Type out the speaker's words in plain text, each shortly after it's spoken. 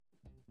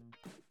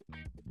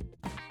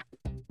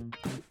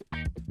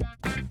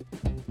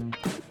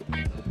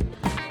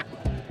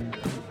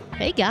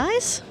Hey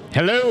guys,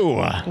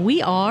 Hello.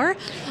 we are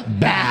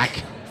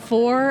Back.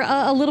 for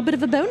a little bit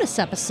of a bonus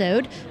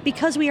episode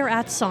because we are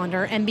at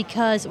Sonder and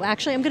because, well,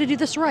 actually I'm going to do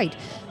this right,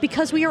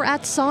 because we are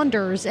at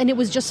Saunders and it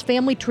was just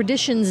Family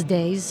Traditions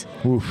Days.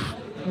 Oof.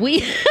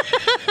 We,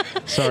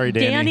 Sorry,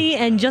 Danny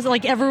and just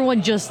like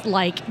everyone just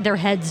like their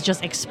heads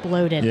just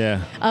exploded.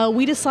 Yeah.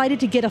 We decided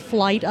to get a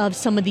flight of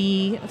some of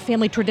the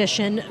Family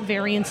Tradition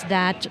variants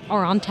that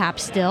are on tap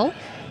still.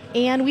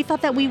 And we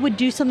thought that we would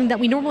do something that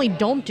we normally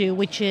don't do,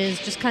 which is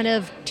just kind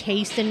of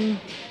taste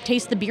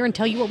the beer and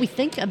tell you what we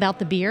think about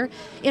the beer,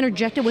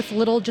 interjected with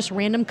little just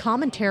random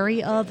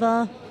commentary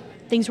of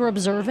things we're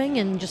observing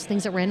and just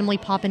things that randomly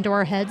pop into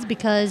our heads,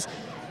 because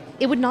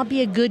it would not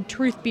be a good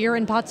Truth Beer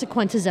and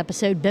Consequences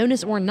episode,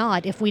 bonus or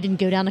not, if we didn't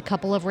go down a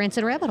couple of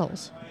rancid rabbit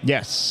holes.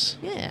 Yes.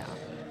 Yeah.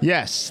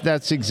 Yes,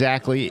 that's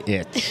exactly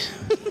it.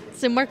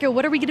 So, Marco,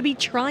 what are we going to be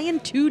trying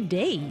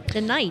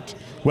tonight?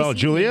 Well,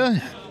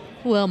 Julia,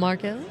 Well,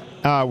 Marco.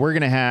 we're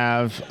going to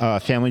have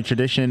Family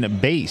Tradition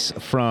Base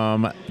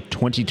from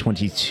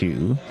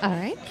 2022. All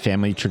right.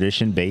 Family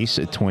Tradition Base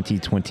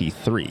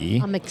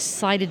 2023. I'm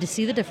excited to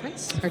see the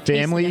difference. Or taste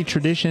Family the difference.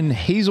 Tradition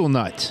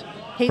Hazelnut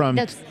from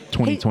that's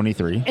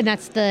 2023. And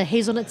that's the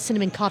hazelnut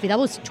cinnamon coffee. That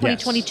was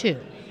 2022.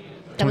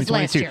 That was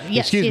last 2022. year.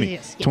 Yes, Excuse yes, me.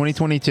 yes, yes.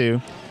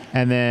 2022.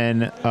 And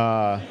then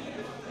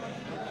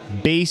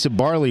Base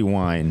Barley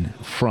Wine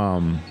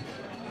from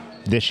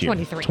this year.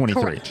 23.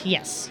 Correct.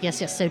 Yes.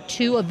 So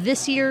 2 of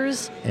this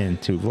year's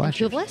And 2 of and last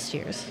 2 year. of last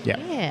year's. Yeah.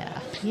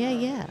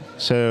 Yeah.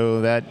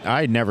 So that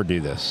I never do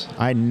this.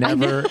 I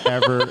never,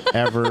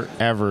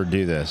 ever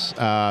do this.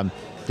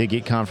 They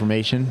get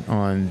confirmation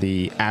on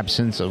the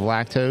absence of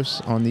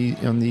lactose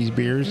on these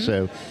beers.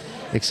 So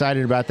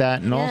excited about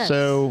that. And Yes.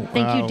 also,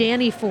 thank you,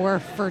 Danny,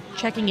 for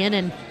checking in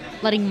and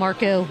letting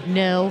Marco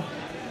know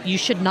you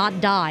should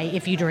not die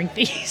if you drink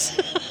these.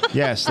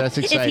 yes, that's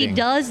If exciting. he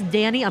does,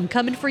 Danny, I'm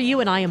coming for you,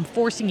 and I am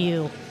forcing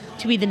you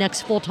to be the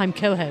next full-time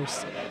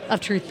co-host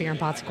of Truth, Beer, and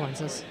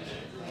Consequences.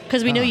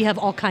 Because we know you have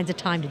all kinds of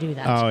time to do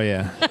that. Oh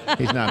yeah,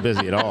 he's not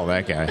busy at all.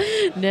 That guy.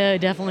 No,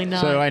 definitely not.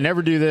 So I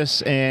never do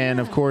this, and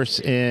of course,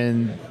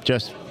 in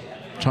just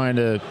trying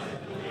to,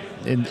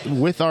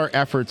 with our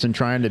efforts and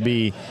trying to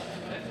be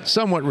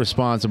somewhat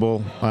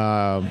responsible,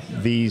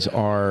 these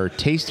are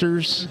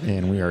tasters,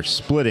 and we are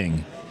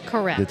splitting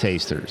Correct. the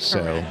tasters.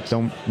 Correct.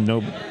 So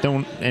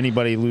don't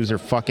anybody lose their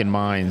fucking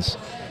minds.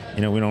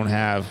 We don't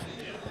have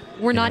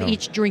We're not know.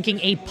 each drinking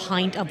a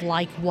pint of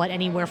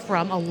anywhere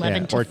from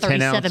 11 or to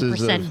 10 ounces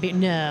 37% of- beer.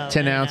 No.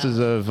 10 no, ounces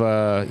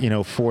no.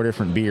 of 4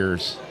 different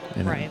beers.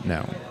 Right.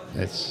 No,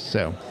 it's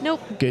so.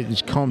 Nope. Good,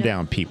 just calm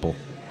down, people.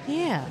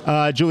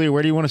 Yeah. Julia,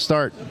 where do you want to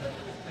start?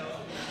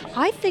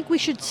 I think we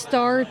should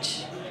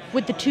start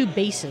with the 2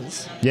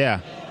 bases Yeah.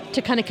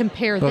 to kind of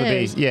compare Well, the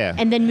those. base, yeah.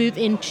 And then move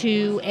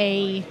into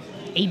a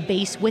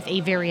base with a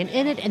variant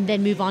in it, and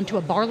then move on to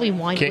a barley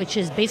wine, Okay. which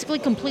is basically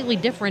completely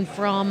different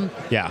from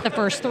Yeah. the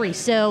first 3.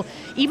 So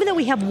even though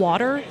we have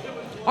water,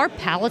 our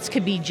palates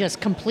could be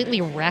just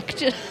completely wrecked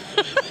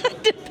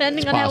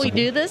depending It's on how we possible.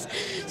 do this.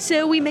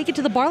 So we make it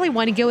to the barley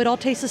wine and go, it all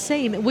tastes the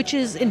same, which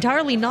is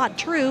entirely not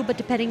true, but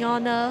depending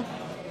on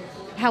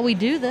how we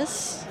do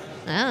this,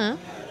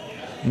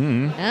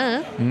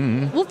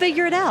 we'll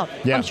figure it out.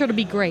 Yeah. I'm sure it'll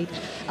be great.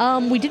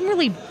 We didn't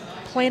really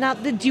plan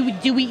out.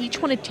 Do we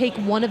each want to take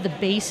one of the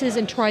bases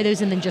and try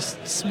those and then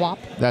just swap?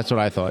 That's what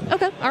I thought.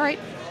 Okay, all right.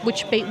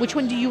 Which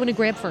one do you want to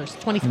grab first?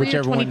 23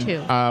 Whichever or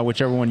 22? one,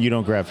 whichever one you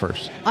don't grab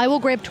first, I will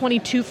grab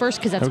 22 first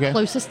because that's Okay.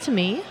 closest to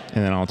me.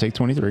 and then I'll take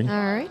 23. All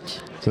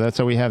right. So that's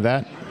how we have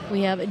that.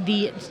 We have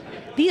the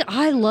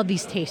I love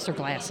these taster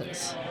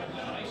glasses.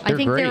 I They're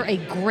think great. they're a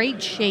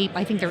great shape.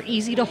 I think they're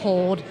easy to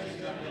hold.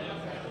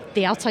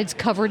 The outside's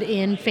covered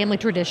in Family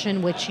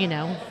Tradition, which,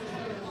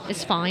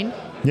 is fine.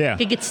 Yeah.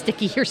 It gets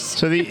sticky here soon.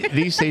 So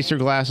these taster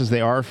glasses,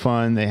 they are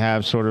fun. They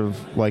have sort of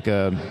like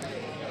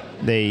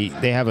they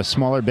have a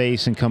smaller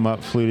base and come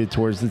up fluted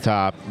towards the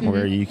top,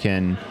 where you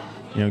can,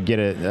 get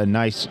a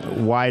nice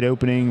wide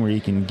opening where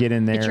you can get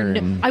in Get there. your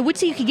and, I would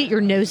say you could get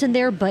your nose in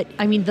there, but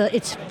I mean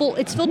it's full.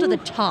 It's filled to the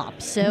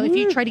top. So if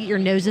you try to get your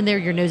nose in there,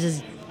 your nose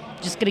is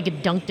just gonna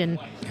get dunked in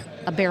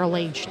a barrel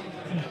aged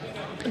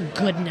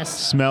goodness.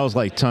 smells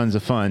like tons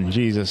of fun.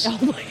 Jesus. Oh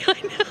my god!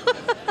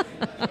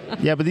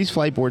 Yeah, but these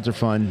flight boards are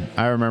fun.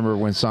 I remember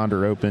when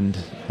Sonder opened,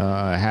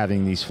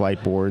 having these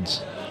flight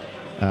boards.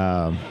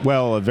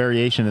 A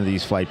variation of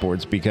these flight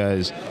boards,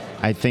 because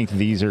I think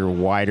these are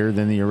wider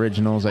than the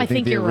originals. I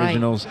think the you're right.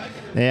 originals,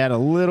 they had a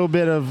little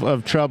bit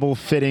of trouble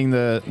fitting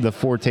the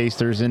 4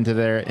 tasters into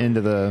the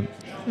Well,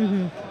 flight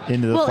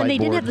and they didn't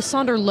board. have the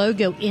Sonder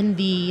logo in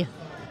the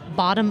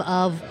bottom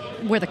of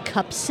where the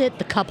cups sit,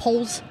 the cup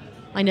holes.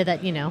 I know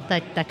that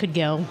that could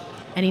go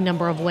any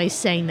number of ways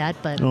saying that,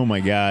 but Oh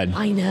my God,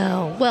 I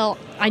know. Well,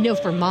 I know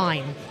for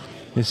mine.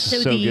 this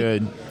is So so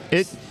good.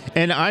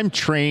 And I'm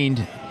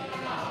trained.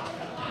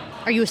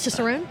 Are you a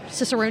Cicerone?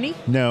 Cicerone?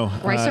 No,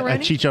 Rice-A-Roni? a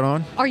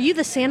chicharron. Are you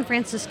the San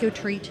Francisco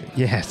treat?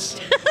 Yes,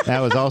 that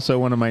was also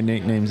one of my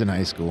nicknames in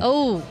high school.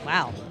 Oh,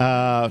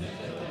 wow.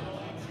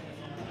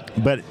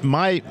 But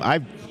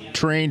I've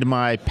trained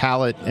my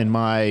palate and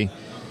my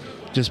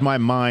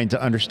mind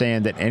to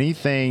understand that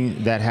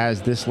anything that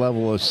has this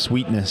level of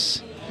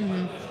sweetness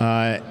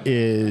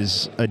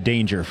is a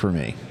danger for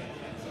me.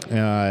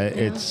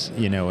 It's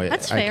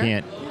That's I fair.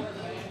 can't,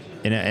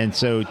 and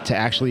so to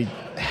actually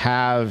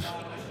have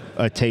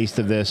a taste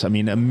of this, I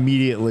mean,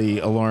 immediately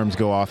alarms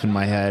go off in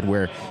my head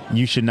where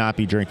you should not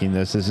be drinking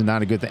this. This is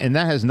not a good thing, and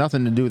that has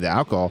nothing to do with the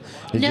alcohol.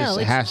 It just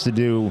has to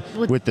do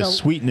with the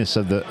sweetness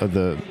of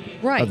the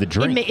Right. of the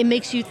drink. It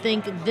makes you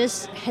think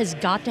this has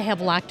got to have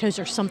lactose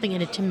or something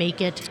in it to make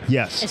it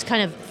as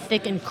kind of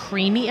thick and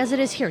creamy as it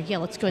is here. Yeah,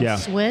 let's go ahead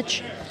and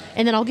switch.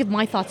 And then I'll give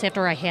my thoughts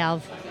after I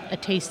have a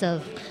taste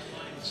of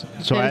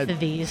both of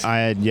these. I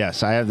had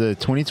the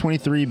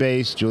 2023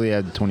 base. Julia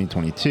had the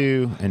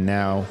 2022, and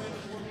now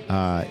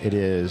it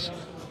is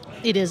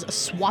a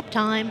swap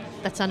time.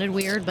 That sounded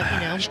weird, but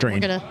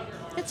Strange.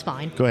 it's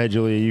fine. Go ahead,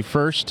 Julia. You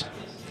first.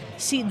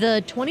 See,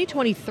 the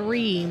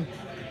 2023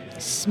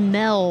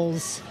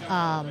 smells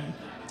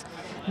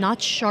not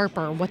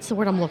sharper. What's the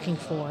word I'm looking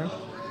for?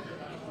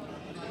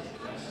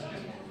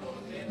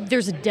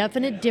 There's a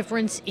definite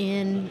difference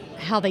in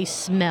how they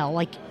smell.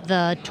 Like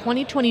the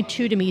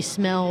 2022 to me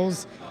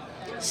smells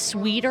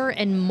sweeter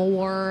and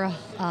more.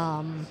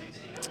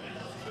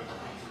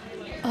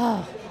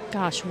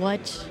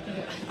 What?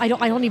 I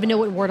don't even know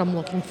what word I'm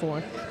looking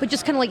for. But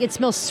just kind of like it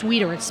smells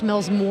sweeter. It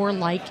smells more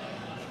like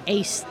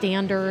a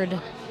standard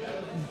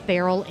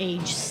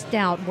barrel-aged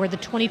stout, where the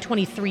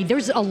 2023,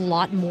 there's a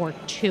lot more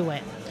to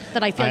it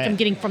that I feel like I'm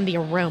getting from the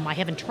aroma. I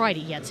haven't tried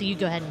it yet, so you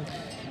go ahead and...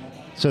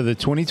 So the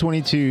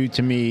 2022,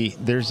 to me,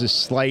 there's a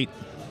slight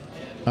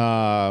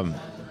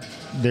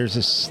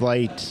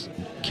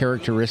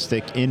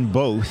characteristic in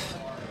both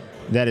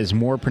that is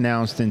more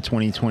pronounced in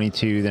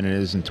 2022 than it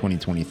is in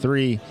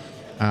 2023.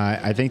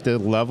 I think the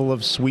level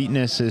of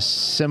sweetness is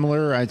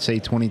similar. I'd say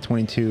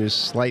 2022 is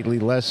slightly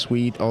less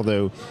sweet,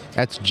 although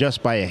that's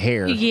just by a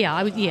hair. Yeah,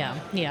 I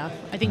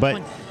think.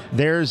 But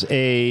there's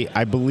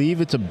I believe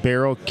it's a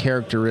barrel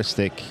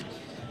characteristic,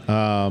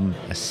 a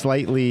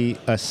slightly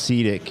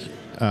acetic,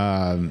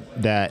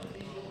 that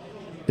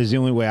is the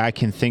only way I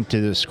can think to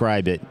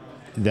describe it,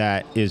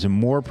 that is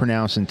more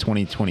pronounced in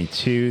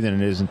 2022 than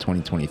it is in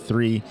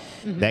 2023.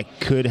 Mm-hmm. That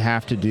could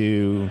have to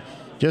do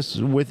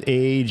just with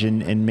age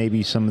and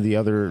maybe some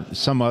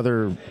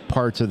other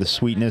parts of the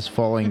sweetness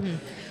falling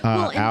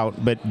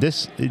out. But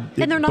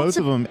both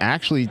of them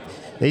actually,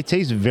 they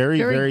taste very,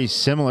 very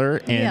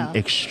similar and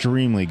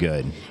extremely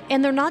good.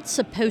 And they're not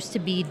supposed to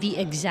be the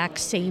exact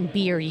same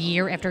beer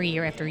year after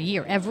year after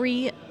year.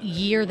 Every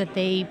year that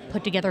they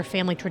put together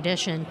Family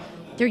Tradition,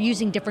 they're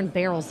using different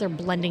barrels. They're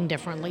blending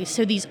differently.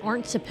 So these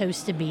aren't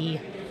supposed to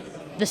be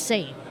the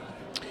same.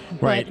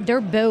 Right. But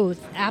they're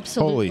both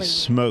absolutely Holy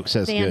smokes,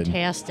 that's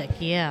fantastic.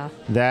 Good. Yeah.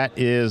 That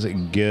is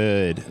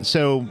good.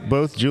 So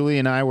both Julie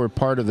and I were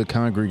part of the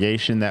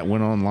congregation that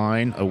went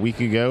online a week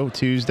ago,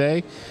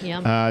 Tuesday,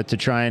 to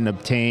try and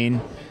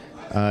obtain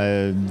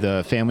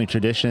the Family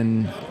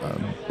Tradition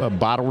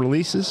bottle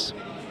releases.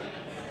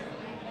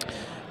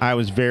 I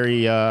was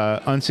very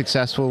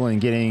unsuccessful in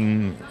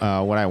getting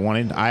what I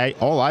wanted.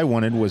 All I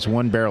wanted was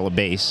one barrel of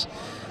base.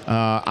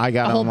 I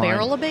got a whole online,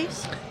 barrel of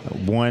base?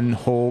 One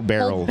whole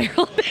barrel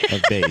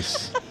of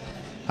base.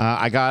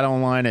 I got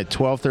online at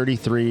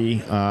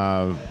 12:33.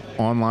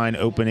 Online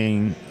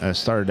opening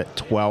started at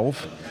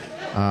 12.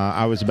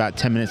 I was about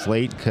 10 minutes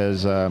late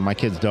because my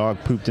kid's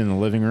dog pooped in the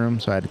living room,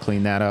 so I had to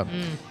clean that up.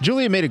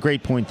 Julia made a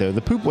great point, though.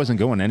 The poop wasn't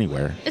going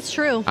anywhere. It's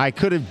true. I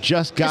could have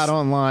just got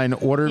online,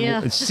 ordered,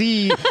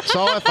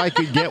 saw if I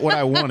could get what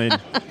I wanted.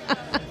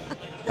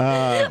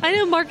 I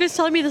know Mark was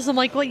telling me this. I'm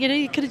like, well,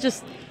 you could have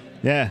just...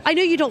 Yeah. I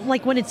know you don't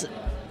like when it's...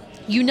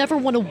 You never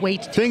want to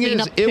wait to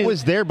clean up poop. It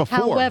was there before.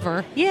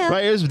 However,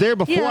 right, it was there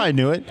before I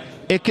knew it.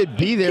 It could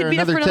be there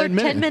another 10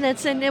 minutes. 10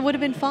 minutes, and it would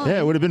have been fine. Yeah,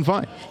 it would have been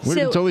fine. Would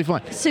have been totally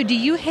fine. So do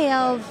you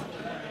have...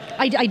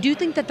 I do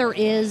think that there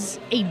is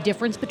a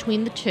difference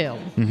between the two.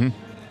 Mm-hmm.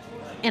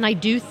 And I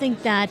do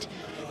think that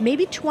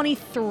maybe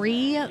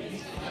 23,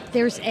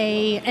 there's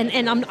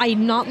and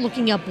I'm not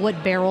looking up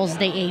what barrels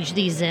they age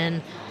these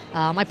in.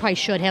 I probably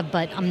should have,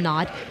 but I'm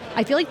not.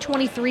 I feel like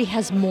 23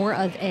 has more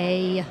of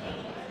a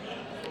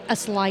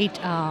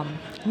slight,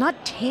 not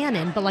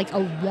tannin, but like a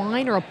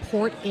wine or a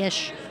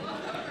port-ish,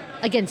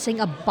 again,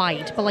 saying a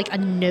bite, but like a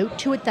note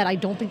to it that I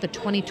don't think the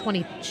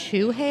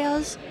 2022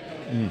 has.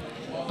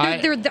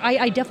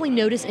 I definitely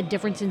notice a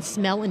difference in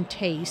smell and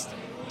taste.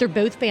 They're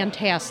both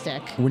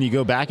fantastic. When you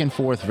go back and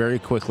forth very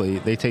quickly,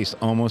 they taste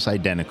almost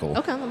identical.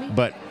 Okay, let me...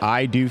 But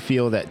I do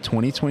feel that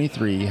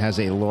 2023 has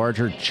a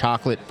larger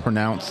chocolate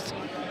pronounced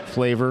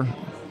flavor,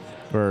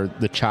 or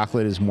the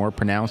chocolate is more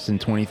pronounced in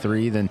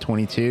 23 than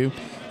 22,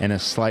 and a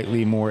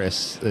slightly more,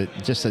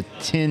 just a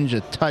tinge, a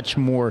touch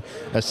more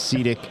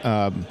acetic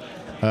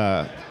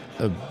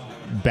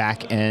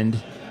back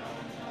end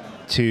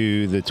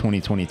to the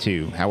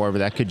 2022. However,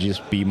 that could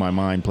just be my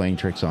mind playing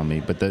tricks on me.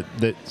 But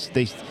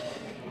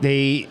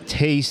they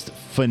taste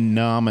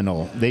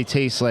phenomenal. They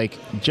taste like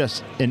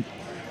just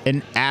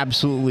an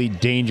absolutely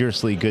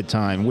dangerously good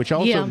time, which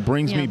also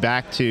brings me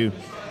back to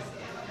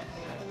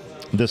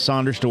the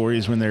Sonder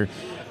stories when they're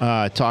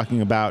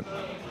talking about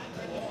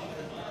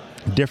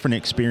different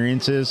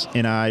experiences.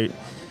 And I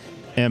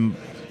am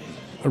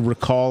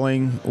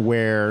recalling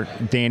where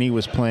Danny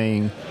was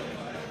playing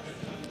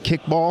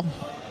kickball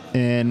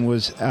and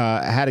was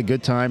had a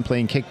good time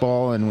playing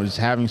kickball and was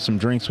having some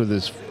drinks with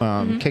his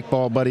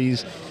kickball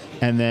buddies,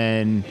 and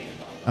then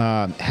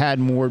had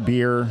more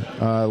beer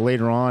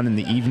later on in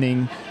the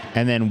evening,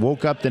 and then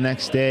woke up the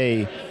next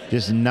day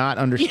just not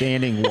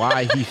understanding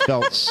why he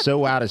felt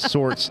so out of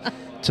sorts,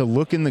 to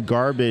look in the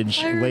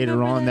garbage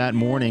later on that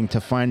morning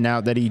to find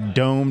out that he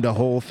domed a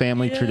whole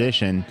family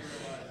tradition.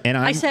 And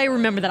I say I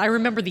remember that. I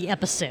remember the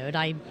episode.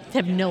 I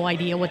have no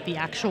idea what the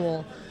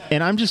actual...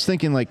 And I'm just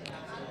thinking, like,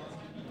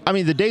 I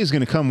mean, the day is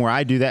going to come where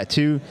I do that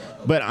too,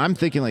 but I'm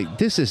thinking, like,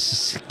 this is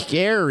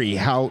scary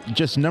how,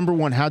 just number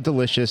one, how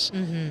delicious,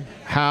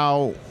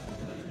 how...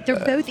 They're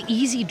both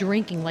easy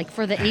drinking. Like,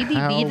 for the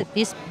ABV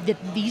that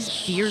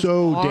these beers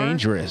so are...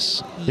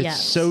 dangerous. Yes.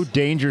 It's so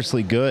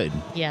dangerously good.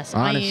 Yes.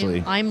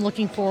 Honestly. I'm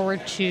looking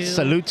forward to...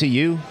 Salute to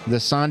you, the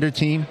Sonder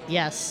team.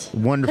 Yes.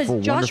 Wonderful,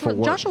 wonderful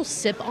work. Josh will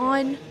sip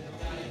on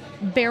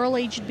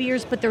barrel-aged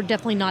beers, but they're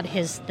definitely not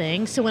his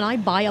thing. So when I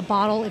buy a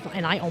bottle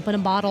and I open a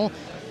bottle,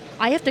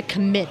 I have to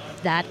commit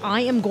that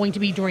I am going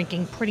to be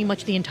drinking pretty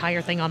much the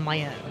entire thing on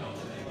my own.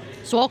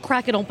 So I'll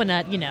crack it open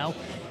at,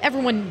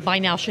 everyone by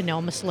now should know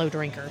I'm a slow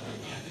drinker.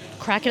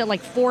 Crack it at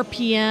like 4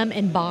 p.m.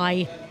 and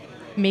by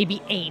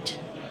maybe 8,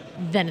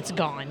 then it's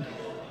gone.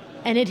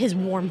 And it has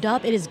warmed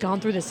up. It has gone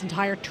through this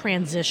entire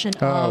transition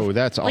of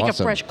that's like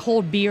awesome. a fresh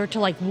cold beer to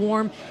like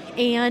warm.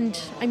 And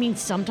I mean,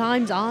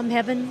 sometimes I'm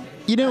having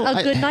a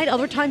good night.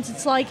 Other times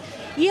it's like,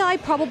 I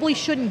probably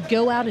shouldn't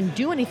go out and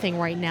do anything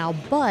right now,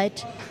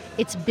 but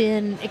it's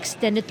been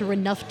extended through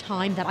enough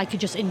time that I could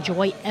just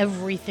enjoy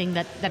everything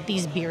that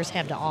these beers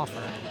have to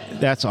offer.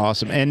 That's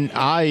awesome. And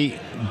I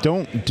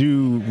don't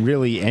do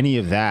really any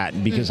of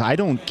that because I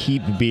don't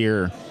keep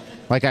beer.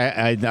 Like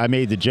I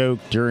made the joke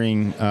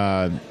during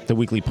the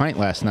Weekly Pint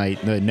last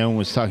night that no one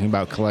was talking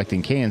about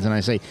collecting cans. And I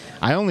say,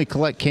 I only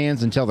collect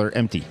cans until they're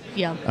empty.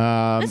 Yeah,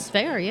 that's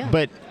fair, yeah.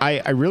 But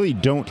I really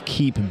don't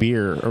keep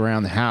beer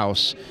around the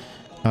house.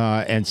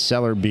 And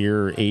cellar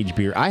beer, aged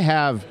beer. I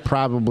have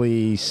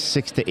probably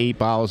 6 to 8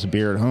 bottles of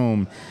beer at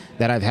home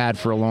that I've had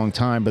for a long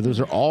time, but those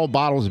are all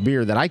bottles of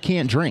beer that I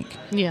can't drink.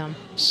 Yeah.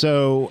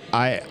 So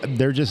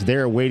they're just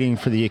there waiting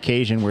for the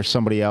occasion where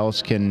somebody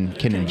else can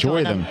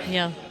enjoy them.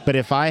 Yeah. But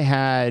if I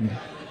had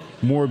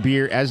more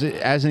beer, as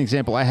an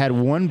example, I had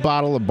one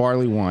bottle of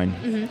barley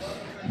wine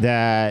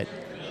that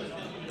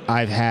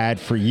I've had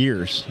for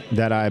years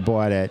that I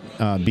bought at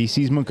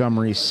BC's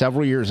Montgomery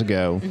several years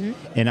ago,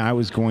 and I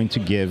was going to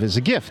give as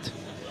a gift.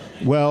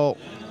 Well,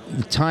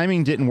 the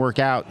timing didn't work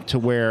out to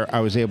where I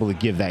was able to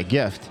give that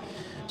gift.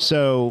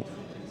 So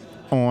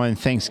on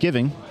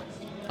Thanksgiving,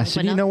 I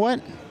said, you know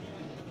what?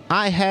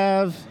 I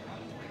have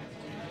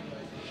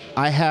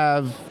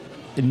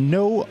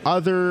no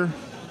other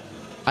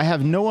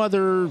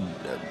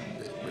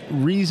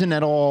reason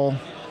at all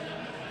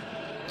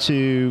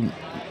to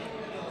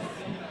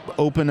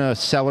open a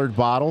cellared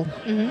bottle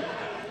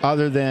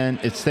other than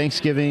it's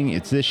Thanksgiving,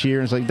 it's this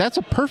year. It's like, that's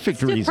a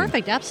perfect reason.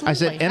 Perfect, absolutely. I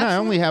said, and I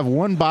only have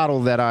one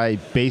bottle that I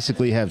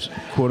basically have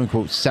quote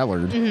unquote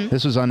cellared.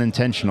 This was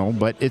unintentional,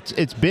 but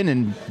it's been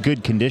in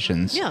good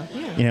conditions. Yeah.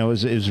 It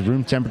was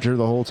room temperature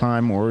the whole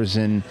time, or it was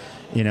in,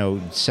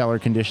 cellar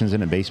conditions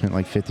in a basement,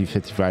 like 50,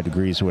 55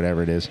 degrees or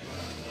whatever it is.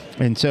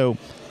 And so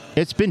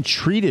it's been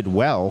treated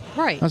well.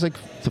 Right. I was like,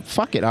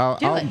 fuck it. How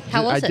was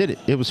I it? did it.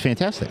 It was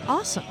fantastic.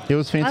 Awesome. It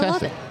was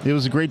fantastic. I love it. It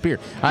was a great beer.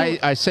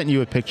 I sent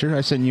you a picture.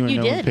 I sent you and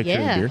Noah a picture of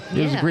the beer.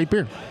 It was a great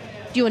beer. Do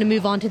you want to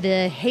move on to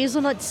the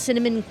hazelnut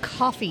cinnamon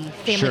coffee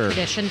family Sure.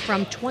 tradition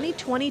from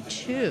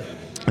 2022?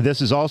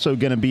 This is also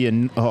going to be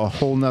a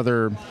whole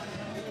nother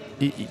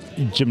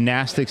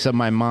gymnastics of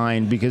my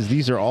mind, because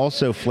these are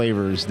also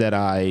flavors that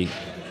I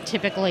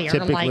typically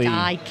are like,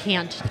 I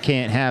can't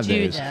have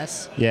do those.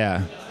 this.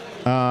 Yeah.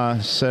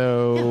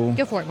 So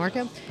go for it,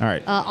 Marco. All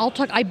right. I'll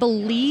talk. I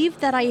believe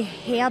that I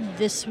had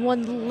this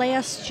one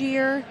last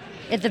year,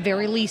 at the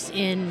very least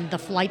in the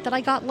flight that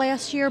I got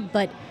last year.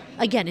 But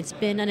again, it's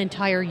been an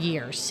entire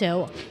year,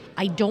 so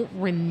I don't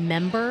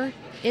remember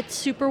it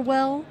super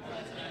well.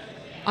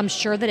 I'm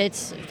sure that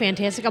it's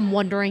fantastic. I'm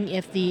wondering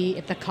if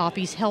the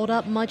coffee's held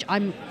up much.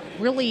 I'm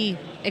really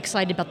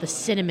excited about the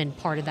cinnamon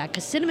part of that,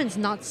 because cinnamon's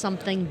not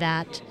something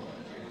that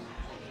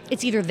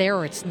it's either there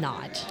or it's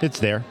not. It's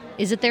there.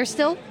 Is it there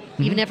still?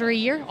 Even after a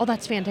year? Oh,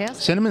 that's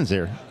fantastic. Cinnamon's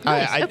there.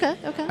 Nice.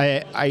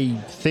 Okay.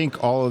 I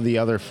think all of the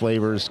other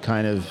flavors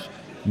kind of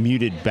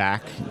muted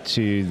back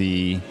to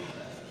the...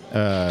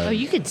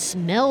 you could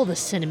smell the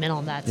cinnamon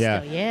on that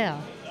still, yeah.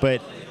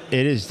 But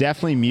it is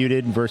definitely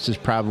muted versus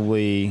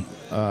probably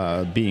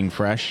being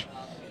fresh.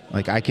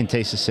 Like, I can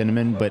taste the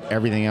cinnamon, but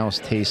everything else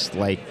tastes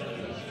like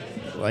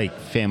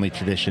family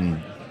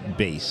tradition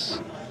base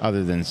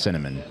other than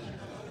cinnamon.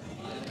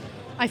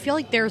 I feel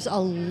like there's a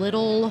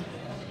little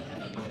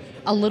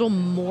a little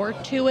more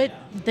to it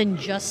than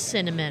just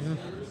cinnamon.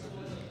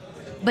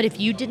 But if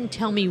you didn't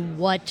tell me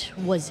what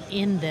was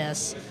in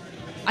this,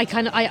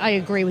 I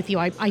agree with you.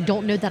 I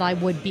don't know that I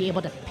would be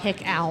able to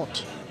pick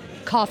out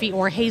coffee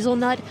or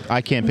hazelnut.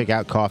 I can't pick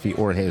out coffee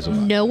or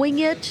hazelnut. Knowing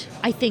it,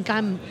 I think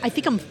I'm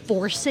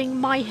forcing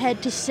my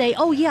head to say,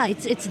 oh yeah,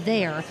 it's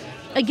there.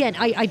 Again,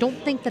 I don't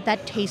think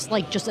that tastes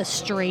like just a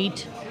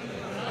straight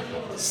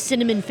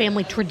cinnamon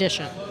family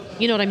tradition.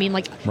 You know what I mean?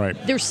 Like, right.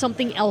 There's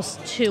something else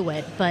to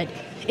it, but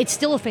it's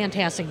still a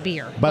fantastic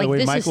beer. By the way,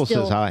 this Michael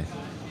says hi.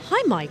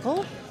 Hi,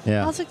 Michael.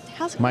 Yeah. How's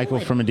it Michael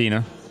going? from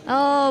Medina.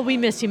 Oh, we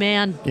miss you,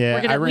 man.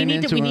 Yeah, we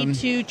need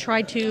to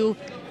try to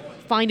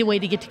find a way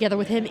to get together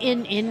with him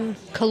in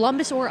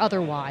Columbus or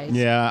otherwise.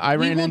 Yeah, I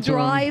ran into him.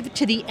 We will drive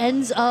to the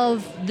ends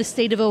of the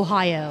state of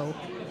Ohio,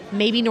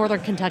 maybe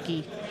northern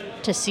Kentucky,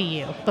 to see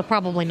you, but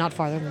probably not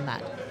farther than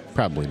that.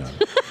 Probably not.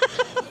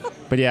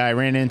 But yeah, I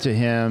ran into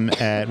him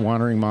at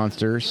Wandering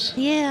Monsters.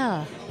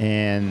 Yeah.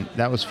 And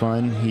that was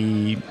fun.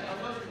 He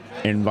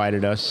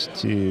invited us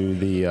to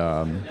the,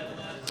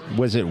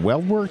 was it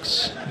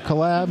Weldworks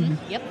collab?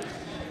 Mm-hmm. Yep.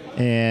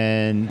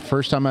 And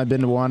first time I'd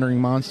been to Wandering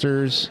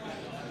Monsters,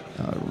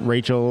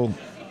 Rachel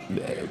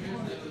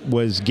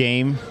was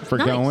game for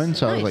going.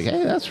 So I was like,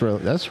 hey, that's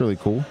really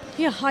cool.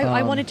 Yeah,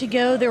 I wanted to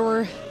go. There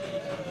were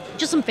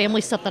just some family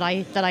stuff that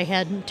I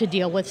had to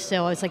deal with,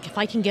 so I was like, if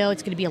I can go,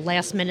 it's going to be a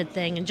last minute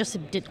thing, and just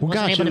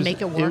wasn't able to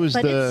make it work. It was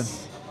the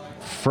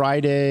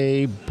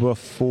Friday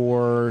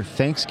before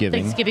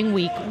Thanksgiving. Thanksgiving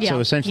week. Yeah. So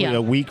essentially,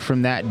 a week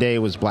from that day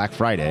was Black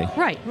Friday.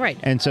 Right.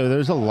 And so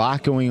there's a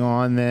lot going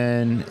on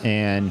then,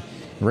 and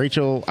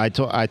Rachel, I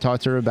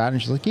talked to her about it,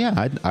 and she's like,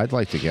 yeah, I'd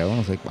like to go. And I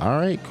was like, all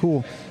right,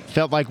 cool.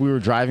 Felt like we were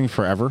driving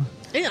forever.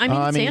 It's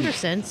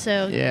Anderson,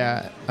 so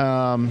yeah.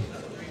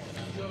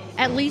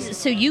 At least,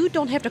 so you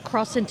don't have to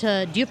cross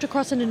into. Do you have to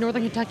cross into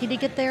northern Kentucky to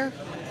get there?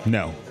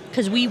 No.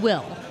 Because we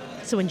will.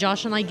 So when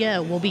Josh and I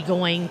go, we'll be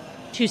going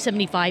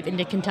 275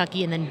 into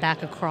Kentucky and then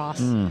back across,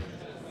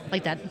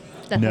 like that.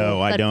 No,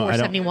 I don't.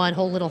 471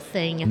 whole little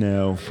thing.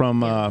 No,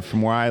 from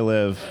where I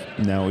live,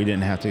 no, we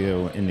didn't have to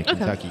go into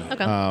Kentucky.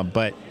 Okay.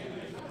 But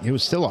it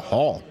was still a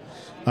haul.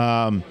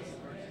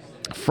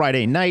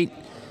 Friday night,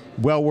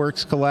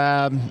 Weldworks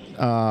collab.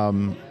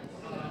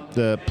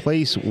 The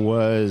place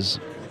was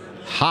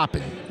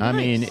hopping. Nice. I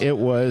mean, it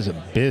was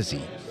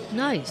busy.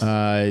 Nice.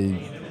 All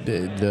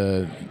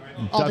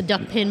the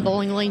duck pin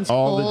bowling lanes.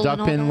 All the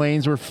duck pin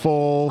lanes were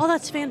full. Oh,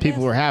 that's fantastic.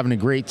 People were having a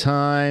great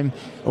time.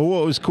 Oh,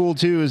 what was cool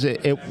too is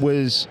it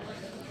was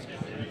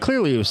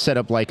clearly it was set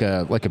up like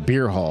a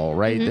beer hall,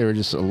 right? Mm-hmm. There were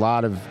just a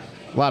lot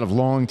of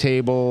long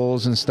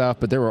tables and stuff,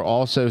 but there were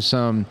also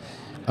some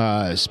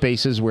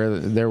spaces where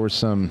there were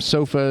some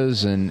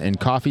sofas and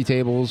coffee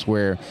tables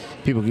where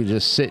people could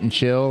just sit and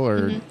chill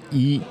or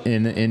eat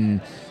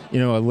in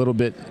a little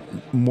bit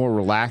more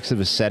relaxed of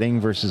a setting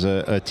versus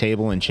a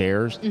table and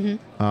chairs.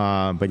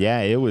 But yeah,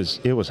 it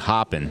was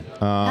hopping.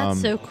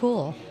 That's so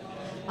cool.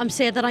 I'm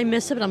sad that I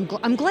miss it, but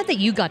I'm glad that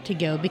you got to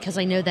go, because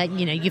I know that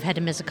you've had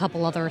to miss a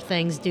couple other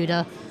things due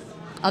to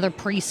other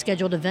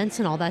pre-scheduled events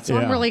and all that. So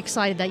I'm really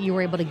excited that you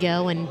were able to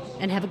go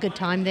and have a good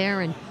time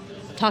there and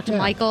talk to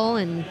Michael.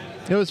 And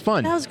it was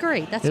fun. That was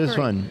great. It was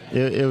fun.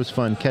 It was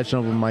fun. Catching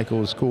up with Michael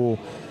was cool.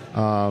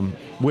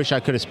 Wish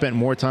I could have spent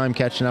more time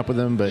catching up with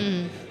him, but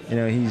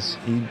he's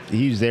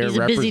there. He's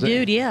a busy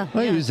dude, yeah.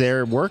 Well, he was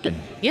there working.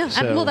 Yeah,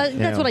 so,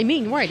 that's what I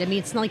mean, right? I mean,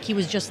 it's not like he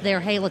was just there.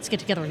 Hey, let's get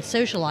together and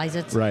socialize.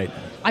 It's right.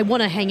 I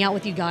want to hang out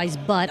with you guys,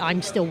 but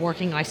I'm still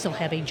working. I still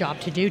have a job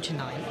to do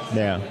tonight.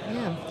 Yeah.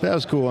 That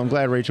was cool. I'm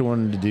glad Rachel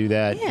wanted to do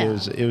that. Yeah.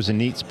 It was a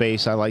neat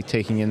space. I like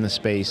taking in the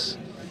space.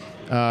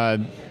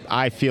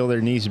 I feel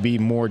there needs to be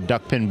more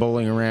duck pin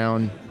bowling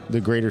around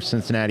the greater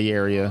Cincinnati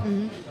area.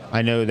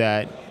 I know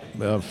that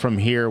from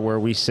here where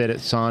we sit at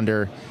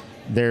Sonder,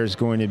 there's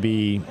going to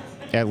be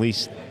at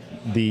least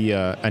the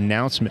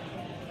announcement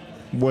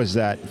was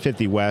that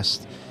 50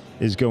 West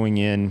is going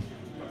in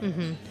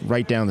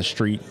right down the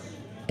street,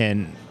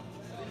 and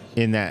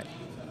in that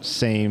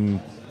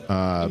same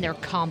in their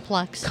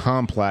complex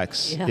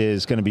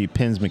is going to be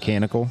Pins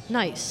Mechanical.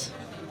 Nice.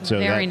 So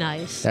very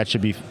nice. That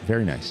should be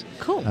very nice.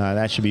 Cool.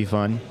 That should be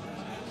fun.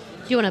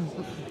 Do you want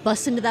to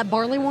bust into that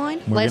barley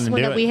wine? We're Last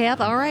one that it. we have?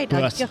 All right.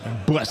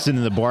 Bust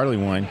into the barley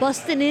wine.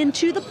 Busting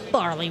into the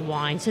barley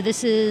wine. So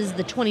this is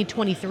the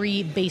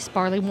 2023 base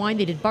barley wine.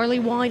 They did barley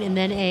wine and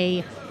then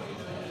a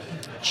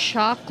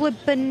chocolate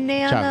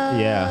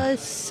banana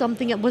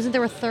something. Wasn't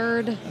there a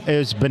third? It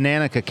was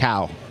banana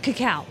cacao.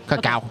 Cacao.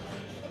 Okay.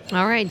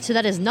 All right. So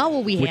that is not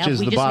what we have. Which is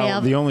we the just bottle,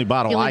 have the only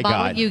bottle I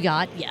got. You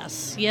got.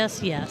 Yes.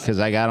 Because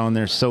I got on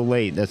there so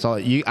late. That's all.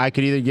 I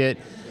could either get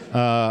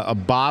a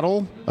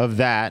bottle of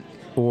that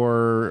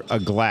or a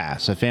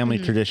glass, a family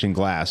tradition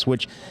glass,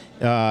 which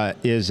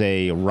is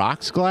a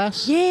rocks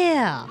glass.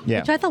 Yeah.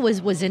 Which I thought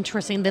was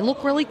interesting. They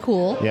look really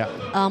cool. Yeah.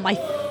 I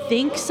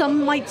think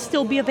some might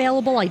still be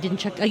available. I didn't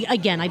check.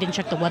 Again, I didn't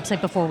check the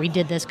website before we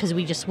did this because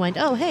we just went,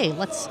 oh, hey,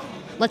 let's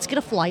get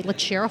a flight.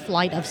 Let's share a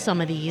flight of some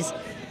of these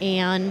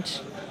and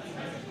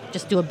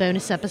just do a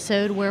bonus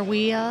episode where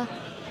we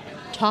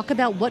talk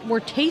about what we're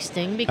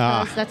tasting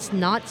because that's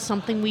not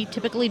something we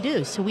typically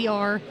do. So we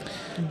are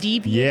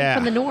deviating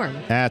from the norm.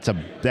 That's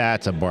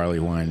a barley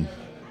wine.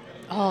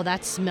 Oh,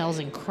 that smells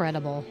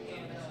incredible.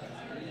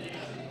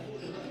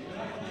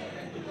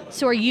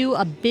 So are you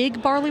a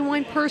big barley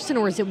wine person,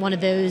 or is it one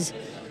of those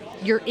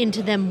you're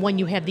into them when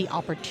you have the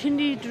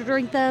opportunity to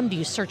drink them? Do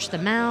you search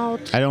them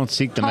out? I don't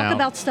seek them out. Talk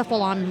about stuff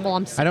while I'm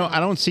I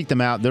don't seek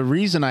them out. The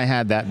reason I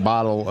had that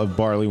bottle of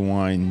barley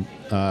wine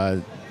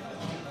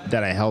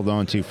that I held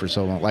on to for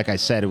so long, like I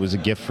said, it was a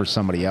gift for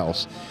somebody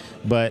else.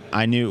 But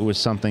I knew it was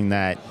something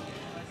that,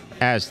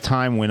 as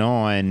time went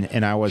on,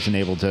 and I wasn't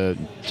able to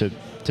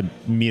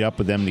meet up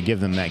with them to give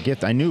them that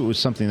gift, I knew it was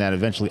something that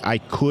eventually I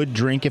could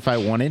drink if I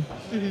wanted.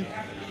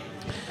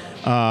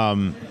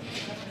 And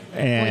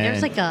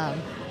there's like a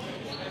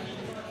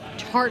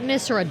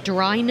tartness or a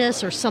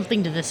dryness or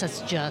something to this that's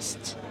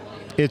just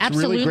it's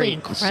absolutely really great.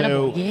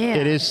 incredible. So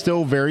it is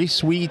still very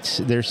sweet.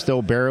 There's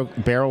still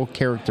barrel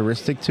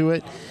characteristic to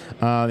it.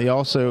 They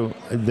also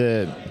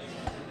the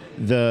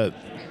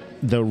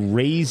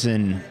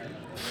raisin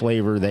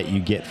flavor that you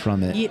get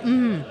from it,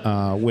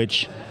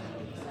 which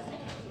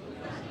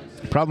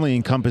probably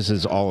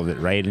encompasses all of it,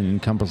 right? It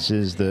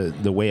encompasses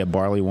the way a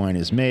barley wine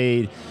is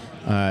made.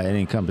 It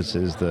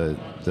encompasses the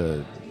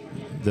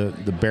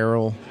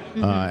barrel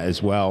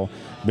as well,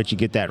 but you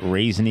get that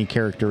raisiny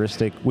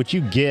characteristic, which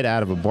you get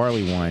out of a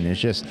barley wine.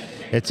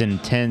 It's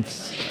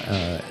intense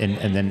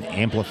and then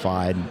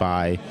amplified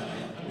by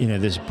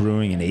this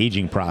brewing and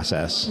aging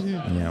process.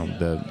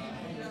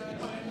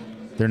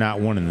 They're not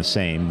one and the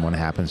same. One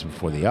happens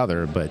before the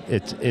other, but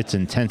it's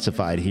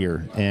intensified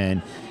here,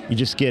 and you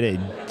just get a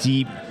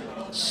deep,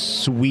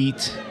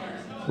 sweet,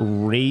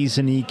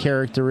 raisiny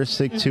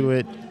characteristic to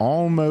it,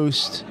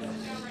 almost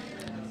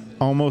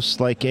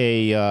like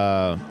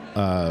a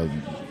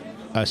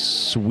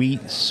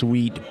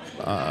sweet,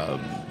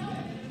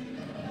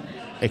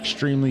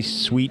 extremely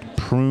sweet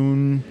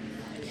prune.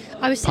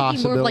 I was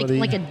thinking more of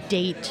like a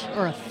date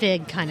or a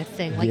fig kind of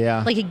thing.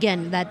 Like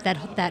again,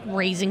 that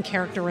raisin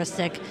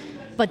characteristic,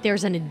 but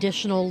there's an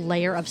additional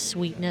layer of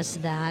sweetness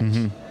that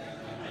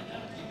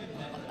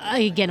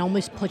again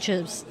almost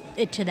pushes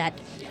it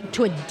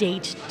to a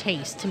date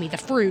taste to me. The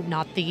fruit,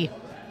 not the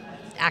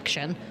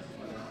action.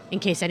 In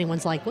case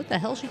anyone's like, what the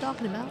hell is she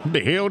talking about? What the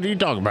hell are you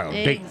talking about?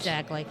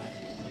 Exactly.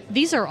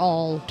 These are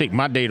all... Take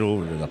my date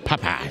over to the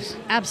Popeyes.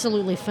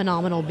 Absolutely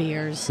phenomenal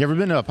beers. You ever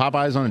been to a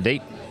Popeyes on a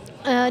date?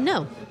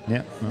 No.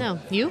 Yeah. No.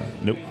 You?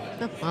 Nope.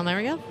 No. Well, there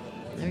we go.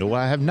 No,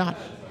 I have not.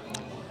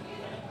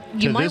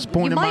 To this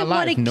point in my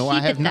life, no, I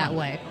have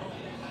not.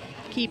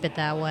 Keep it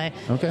that way.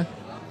 Okay.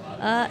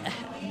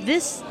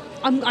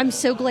 I'm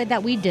so glad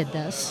that we did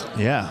this.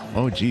 Yeah.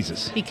 Oh,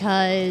 Jesus.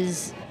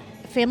 Because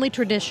family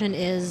tradition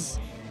is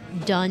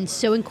done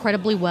so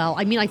incredibly well.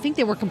 I mean, I think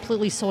they were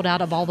completely sold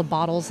out of all the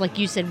bottles, like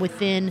you said,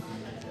 within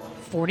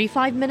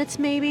 45 minutes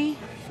maybe.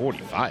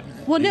 45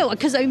 minutes? Well, no,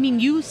 because, I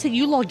mean, you said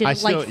you logged in at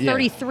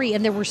 33,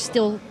 and there were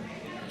still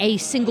a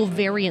single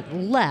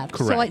variant left.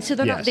 Correct. So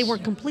they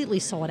weren't completely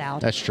sold out.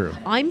 That's true.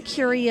 I'm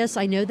curious.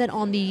 I know that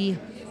on the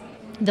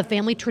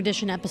family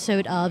tradition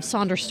episode of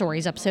Sonder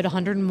Stories, episode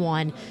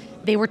 101,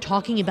 they were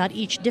talking about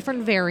each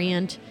different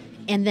variant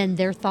and then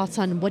their thoughts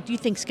on what do you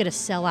think is going to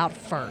sell out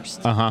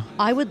first.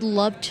 I would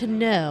love to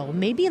know,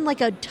 maybe in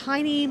like a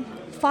tiny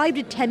 5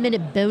 to 10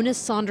 minute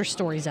bonus Sonder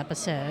Stories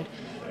episode.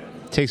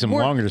 Takes them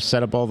longer to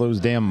set up all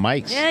those damn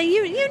mics. Yeah,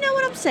 you know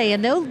what I'm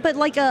saying, though. But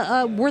like,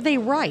 were they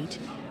right?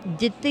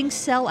 Did things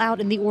sell out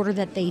in the order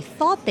that they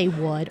thought they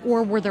would,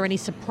 or were there any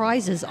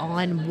surprises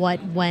on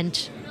what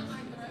went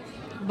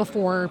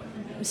before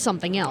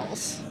something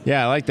else?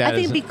 Yeah, I like that.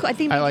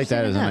 I like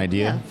that as an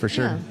idea, for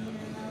sure.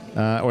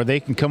 Yeah. Or they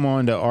can come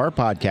on to our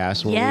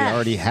podcast where we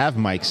already have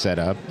mics set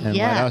up and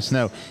let us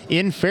know.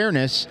 In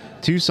fairness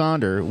to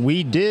Sonder,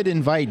 we did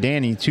invite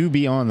Danny to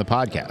be on the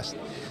podcast.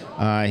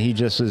 He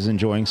just is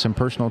enjoying some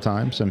personal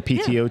time, some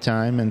PTO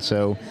time, and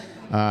so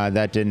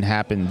that didn't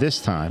happen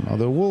this time.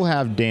 Although we'll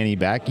have Danny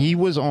back. He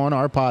was on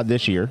our pod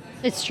this year.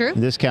 It's true.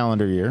 This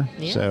calendar year.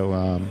 Yeah.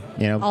 So,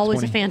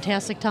 always a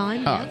fantastic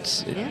time.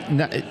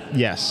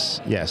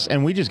 Yes.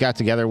 And we just got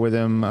together with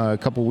him a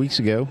couple weeks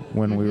ago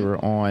when we were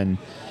on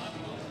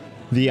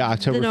the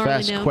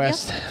Oktoberfest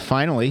Quest,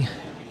 finally.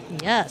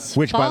 Yes,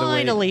 which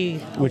finally.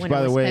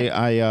 By the way,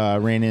 I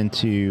ran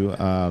into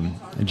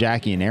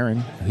Jackie and Aaron,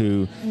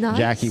 who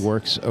Jackie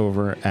works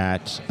over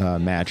at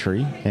Mad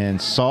Tree,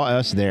 and saw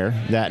us there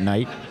that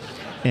night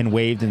and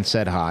waved and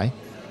said hi.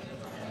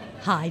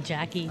 Hi,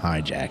 Jackie.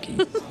 Hi, Jackie.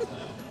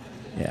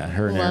 Yeah,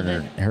 her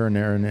and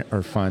Aaron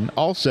are fun.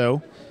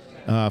 Also,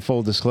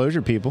 full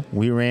disclosure, people,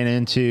 we ran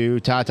into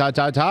Todd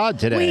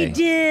today. We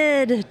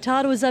did.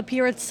 Todd was up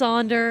here at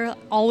Sonder.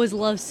 Always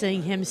love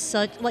seeing him.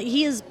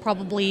 He is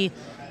probably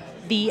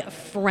the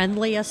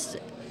friendliest,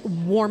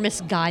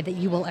 warmest guy that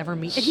you will ever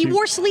meet. And he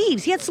wore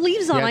sleeves. He had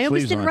sleeves on. I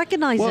almost didn't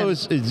recognize him. Well,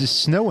 it's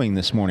just snowing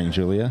this morning,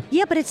 Julia.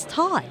 Yeah, but it's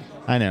Todd.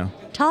 I know.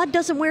 Todd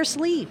doesn't wear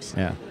sleeves.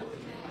 Yeah.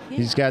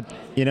 He's got,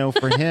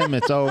 for him,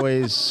 it's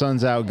always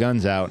sun's out,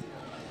 guns out.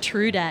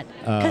 True that.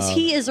 Because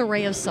he is a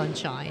ray of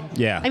sunshine.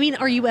 Yeah. I mean,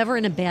 are you ever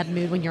in a bad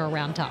mood when you're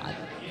around Todd?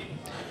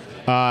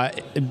 Not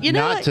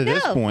to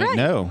this point. Right,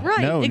 No,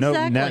 right, no,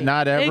 exactly,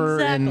 not ever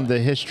in exactly.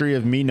 the history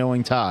of me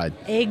knowing Todd.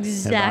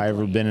 Exactly. Have I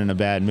ever been in a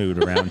bad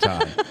mood around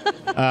Todd?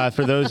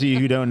 For those of you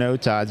who don't know,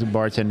 Todd's a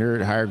bartender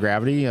at Higher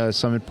Gravity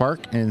Summit Park,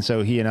 and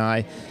so he and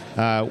I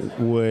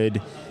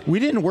we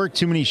didn't work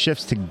too many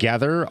shifts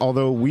together,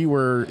 although we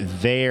were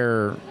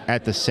there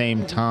at the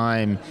same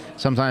time,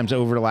 sometimes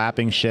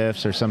overlapping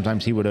shifts, or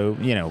sometimes he would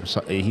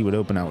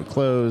open, I would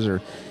close,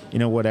 or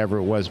whatever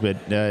it was. But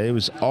it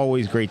was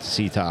always great to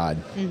see Todd,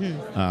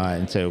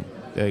 and so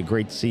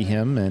great to see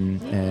him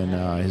and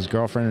his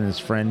girlfriend and his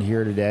friend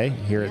here today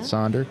at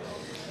Sonder,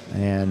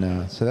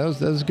 and so that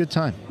was a good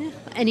time. Yeah.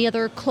 Any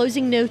other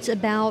closing notes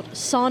about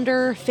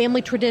Sonder,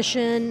 family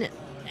tradition?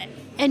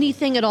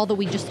 Anything at all that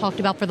we just talked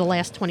about for the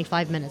last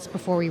 25 minutes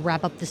before we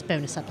wrap up this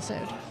bonus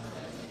episode?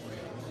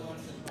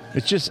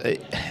 It's just,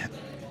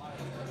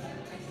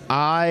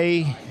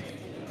 I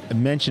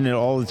mention it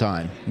all the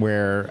time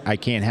where I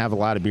can't have a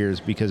lot of beers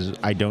because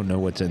I don't know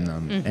what's in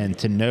them. And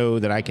to know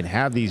that I can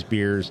have these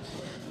beers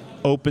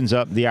opens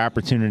up the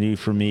opportunity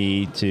for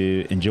me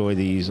to enjoy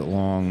these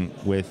along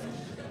with,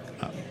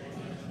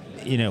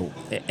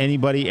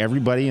 anybody,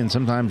 everybody, and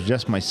sometimes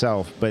just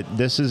myself. But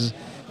this is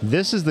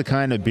the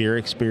kind of beer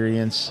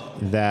experience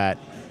that,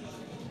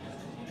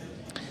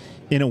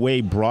 in a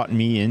way, brought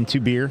me into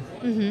beer.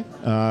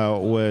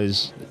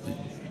 Was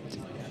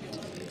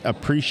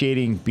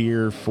appreciating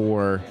beer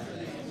for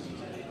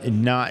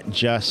not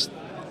just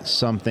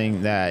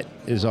something that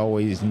is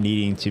always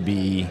needing to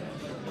be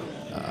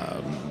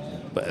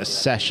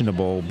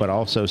sessionable, but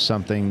also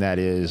something that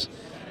is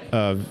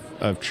of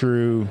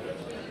true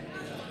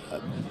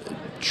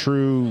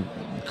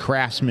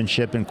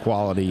craftsmanship and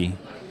quality,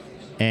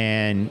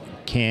 and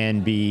can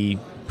be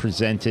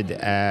presented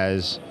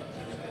as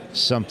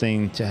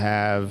something to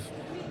have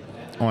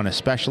on a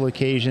special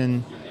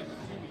occasion,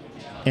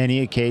 any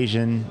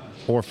occasion,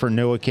 or for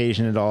no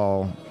occasion at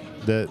all.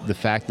 The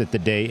fact that the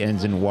day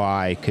ends in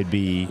Y could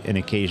be an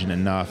occasion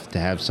enough to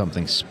have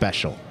something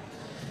special.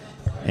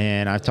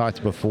 And I've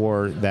talked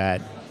before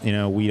that,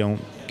 we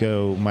don't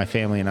go, my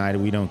family and I,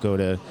 we don't go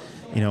to,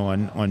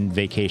 on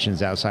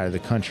vacations outside of the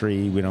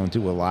country. We don't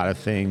do a lot of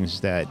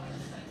things that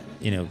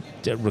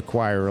that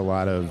require a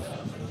lot of,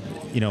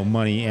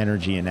 money,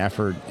 energy, and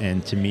effort.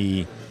 And to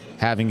me,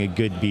 having a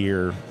good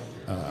beer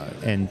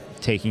and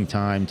taking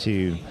time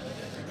to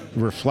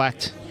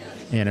reflect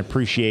and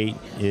appreciate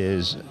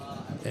is,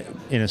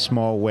 in a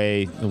small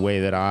way, the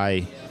way that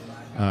I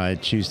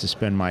choose to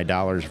spend my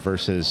dollars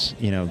versus,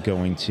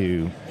 going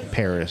to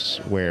Paris,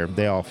 where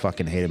they all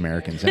fucking hate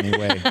Americans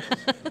anyway.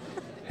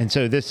 And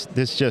so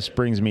this just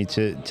brings me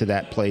to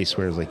that place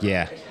where it's like,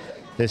 yeah,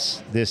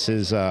 This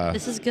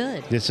is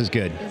good. This is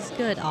good. This is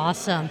good.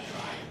 Awesome.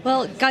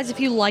 Well, guys, if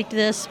you liked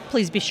this,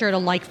 please be sure to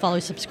like, follow,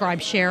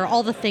 subscribe, share,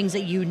 all the things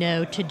that you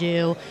know to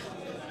do.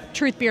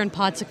 Truth, Beer, and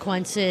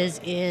Podsequences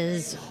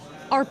is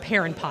our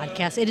parent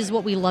podcast. It is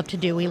what we love to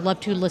do. We love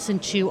to listen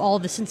to all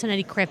the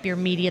Cincinnati craft beer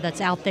media that's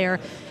out there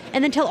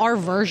and then tell our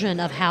version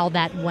of how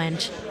that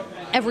went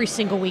every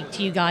single week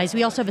to you guys.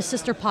 We also have a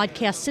sister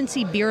podcast,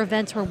 Cincy Beer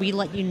Events, where we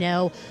let you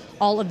know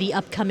all of the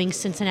upcoming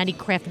Cincinnati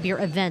craft beer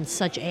events,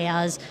 such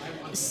as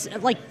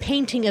like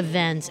painting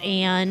events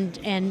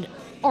and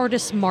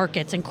artist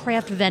markets and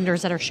craft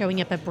vendors that are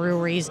showing up at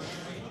breweries.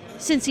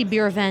 Cincy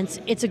Beer Events,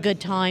 it's a good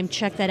time.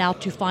 Check that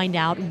out to find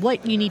out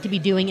what you need to be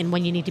doing and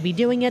when you need to be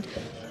doing it.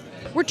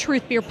 We're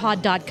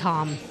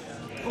truthbeerpod.com.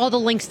 All the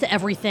links to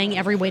everything,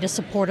 every way to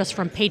support us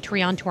from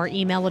Patreon to our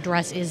email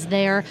address is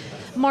there.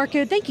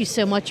 Marco, thank you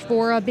so much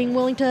for being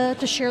willing to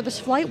share this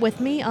flight with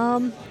me.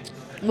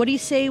 What do you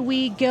say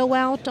we go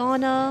out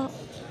on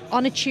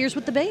a cheers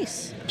with the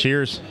base?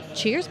 Cheers.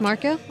 Cheers,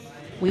 Marco.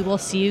 We will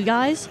see you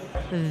guys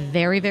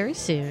very, very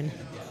soon.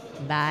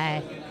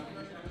 Bye.